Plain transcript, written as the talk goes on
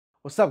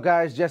What's up,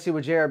 guys? Jesse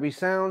with JRB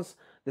Sounds.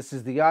 This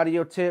is the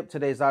audio tip.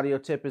 Today's audio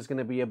tip is going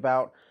to be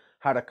about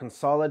how to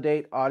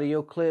consolidate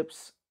audio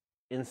clips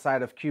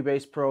inside of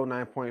Cubase Pro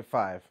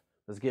 9.5.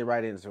 Let's get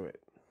right into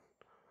it.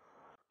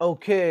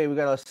 Okay, we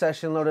got a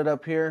session loaded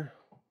up here.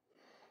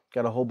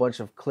 Got a whole bunch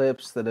of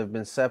clips that have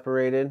been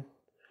separated.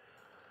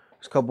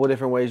 There's a couple of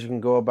different ways you can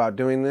go about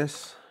doing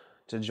this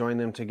to join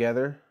them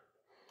together.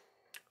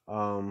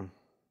 You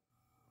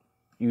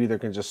either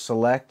can just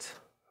select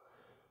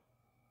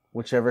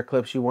whichever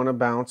clips you want to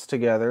bounce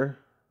together,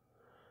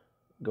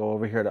 go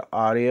over here to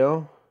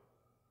audio,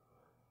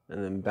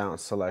 and then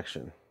bounce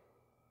selection.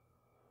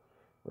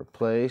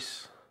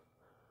 Replace,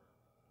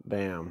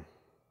 bam.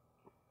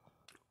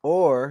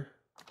 Or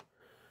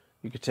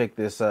you could take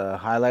this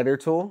highlighter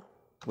tool,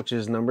 which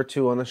is number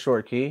 2 on the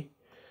short key,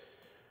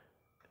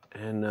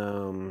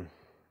 and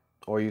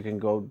or you can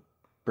go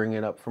bring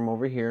it up from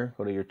over here,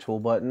 go to your tool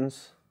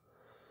buttons,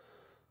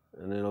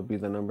 and then it'll be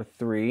the number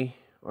 3,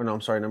 or no,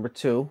 I'm sorry, number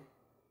 2.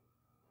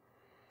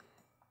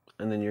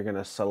 And then you're going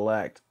to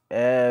select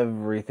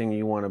everything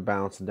you want to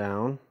bounce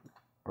down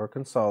or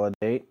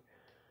consolidate.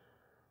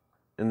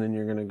 And then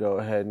you're going to go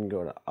ahead and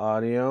go to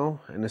audio.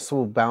 And this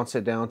will bounce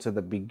it down to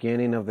the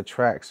beginning of the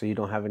track so you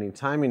don't have any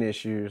timing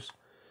issues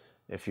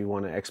if you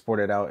want to export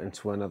it out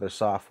into another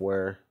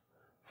software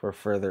for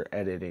further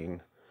editing.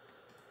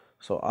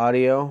 So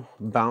audio,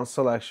 bounce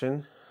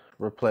selection,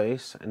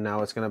 replace, and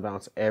now it's going to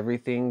bounce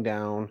everything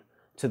down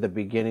to the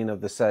beginning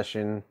of the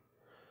session,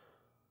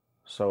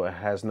 so it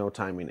has no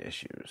timing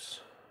issues.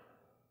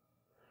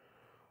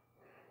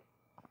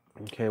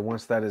 Okay,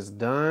 once that is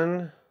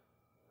done,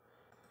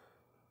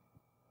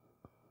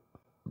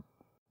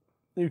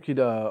 you could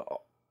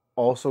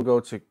also go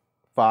to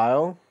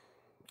File,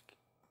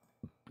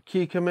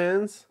 Key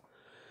Commands,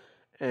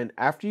 and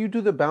after you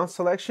do the bounce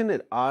selection,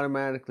 it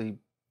automatically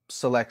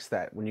selects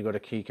that when you go to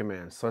Key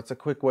Commands. So it's a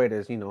quick way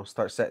to,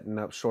 start setting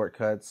up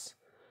shortcuts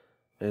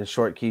and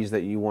short keys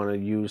that you want to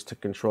use to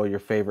control your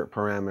favorite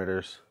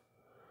parameters.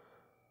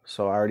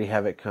 So I already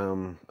have it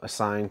come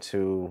assigned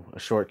to a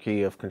short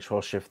key of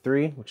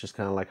Control-Shift-3, which is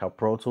kind of like how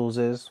Pro Tools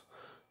is.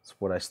 It's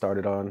what I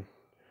started on.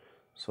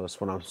 So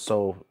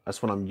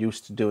that's what I'm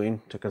used to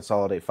doing to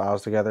consolidate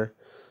files together.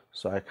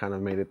 So I kind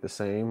of made it the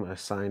same. I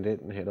assigned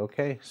it and hit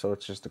OK. So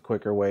it's just a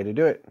quicker way to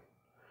do it.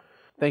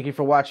 Thank you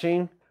for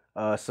watching.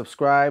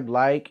 Subscribe,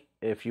 like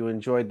if you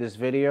enjoyed this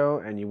video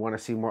and you want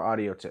to see more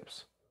audio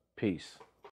tips. Peace.